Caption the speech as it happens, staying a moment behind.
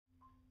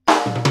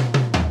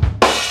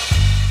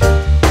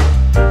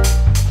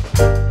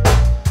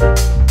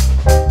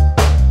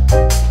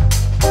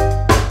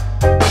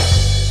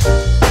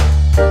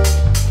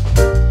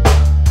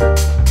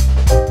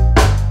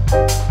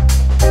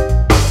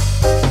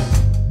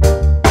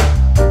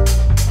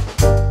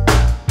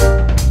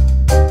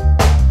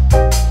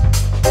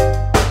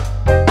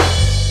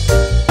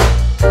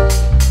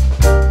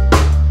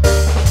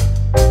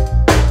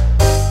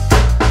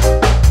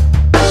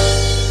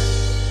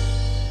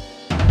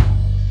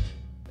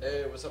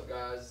What's up,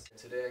 guys?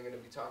 Today I'm going to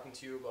be talking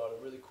to you about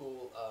a really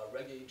cool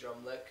reggae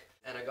drum lick,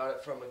 and I got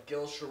it from a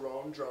Gil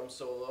Sharone drum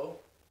solo.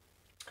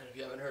 And if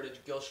you haven't heard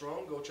of Gil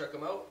Sharone, go check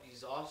him out.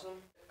 He's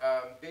awesome.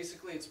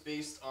 Basically, it's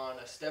based on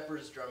a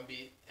steppers drum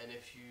beat, and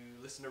if you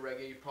listen to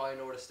reggae, you probably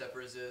know what a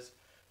steppers is.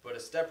 But a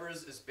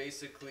steppers is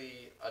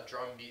basically a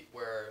drum beat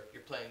where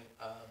you're playing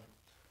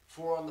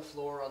 4 on the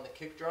floor on the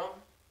kick drum,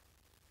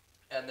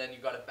 and then you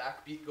got a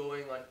back beat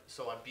going on.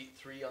 So on beat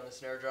 3 on the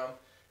snare drum,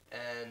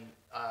 and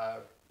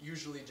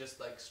usually just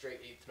like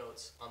straight 8th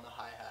notes on the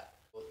hi-hat.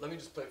 Well, let me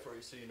just play it for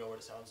you so you know what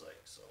it sounds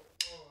like. So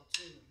 1,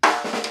 2.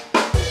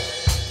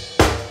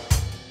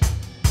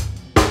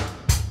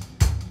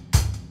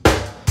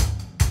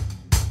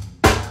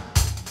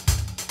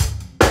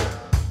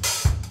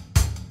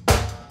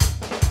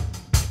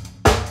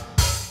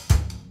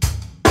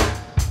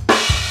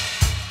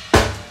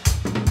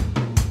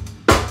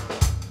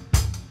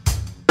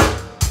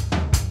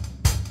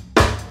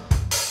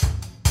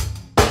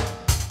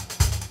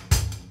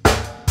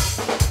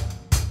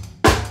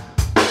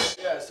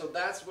 So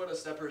that's what a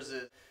steppers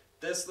is.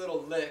 This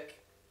little lick,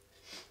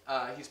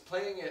 he's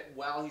playing it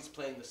while he's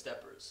playing the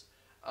steppers.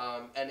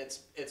 And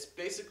it's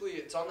basically,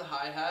 it's on the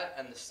hi-hat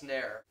and the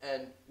snare.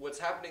 And what's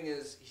happening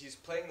is he's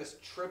playing this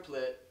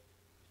triplet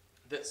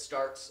that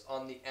starts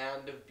on the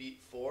and of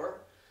beat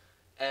 4.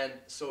 And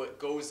so it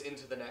goes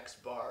into the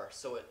next bar.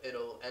 So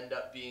it'll end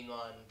up being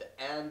on the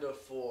and of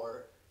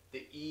 4,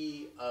 the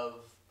E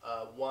of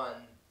 1,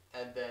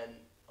 and then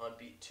on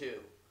beat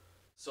 2.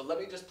 So let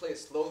me just play it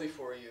slowly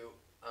for you.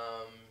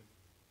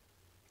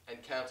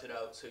 And count it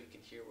out so you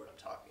can hear what I'm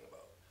talking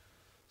about.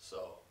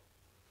 So,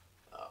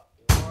 1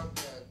 and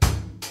 2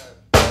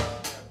 and 3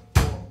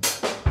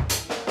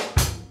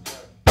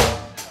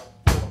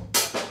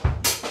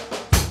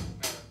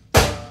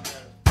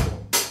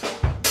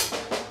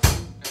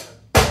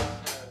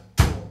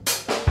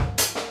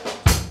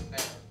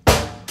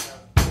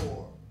 and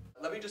 4.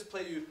 Let me just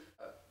play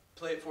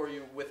it for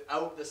you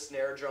without the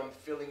snare drum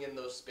filling in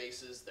those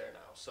spaces there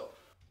now. So.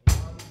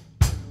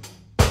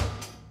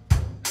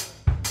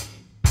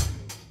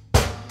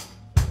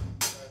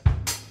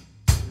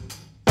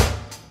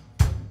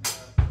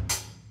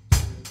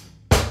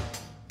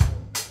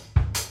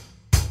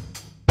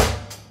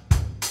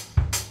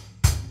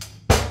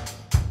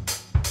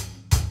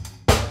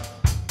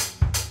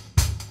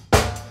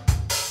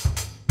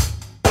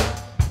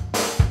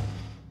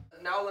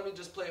 Now let me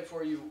just play it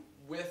for you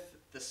with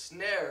the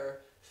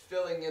snare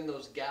filling in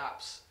those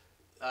gaps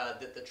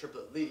that the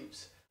triplet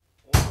leaves.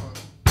 1,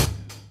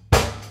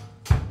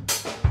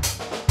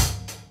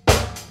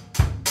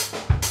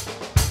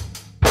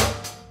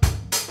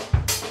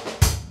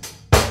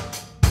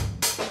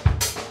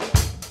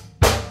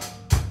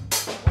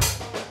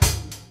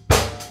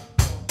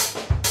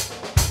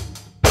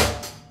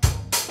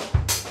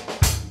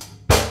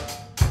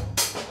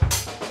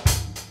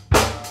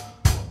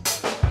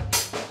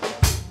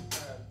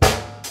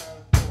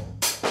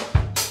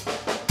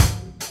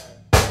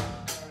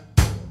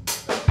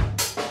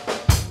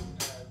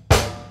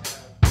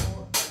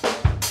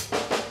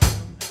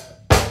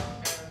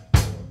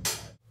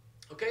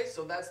 Okay,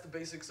 so that's the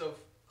basics of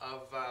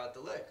the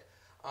lick.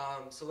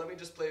 So let me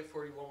just play it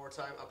for you one more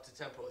time up to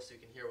tempo so you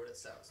can hear what it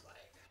sounds like.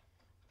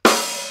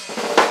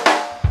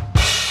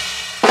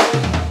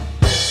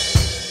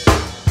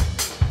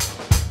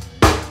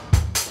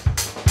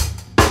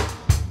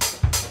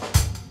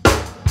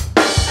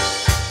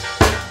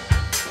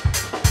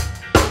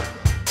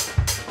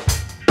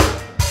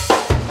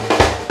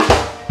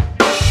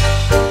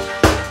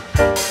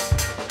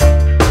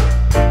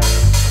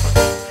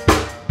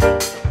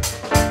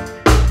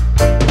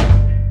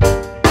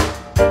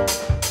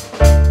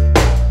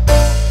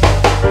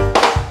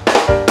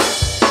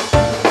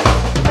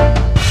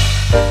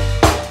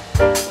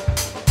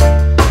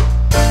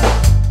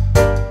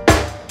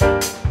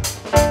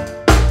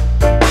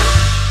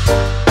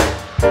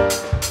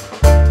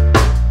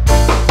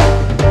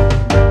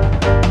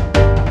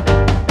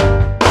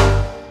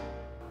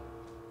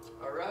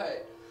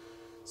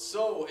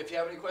 So, if you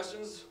have any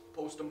questions,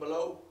 post them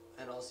below,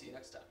 and I'll see you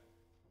next time.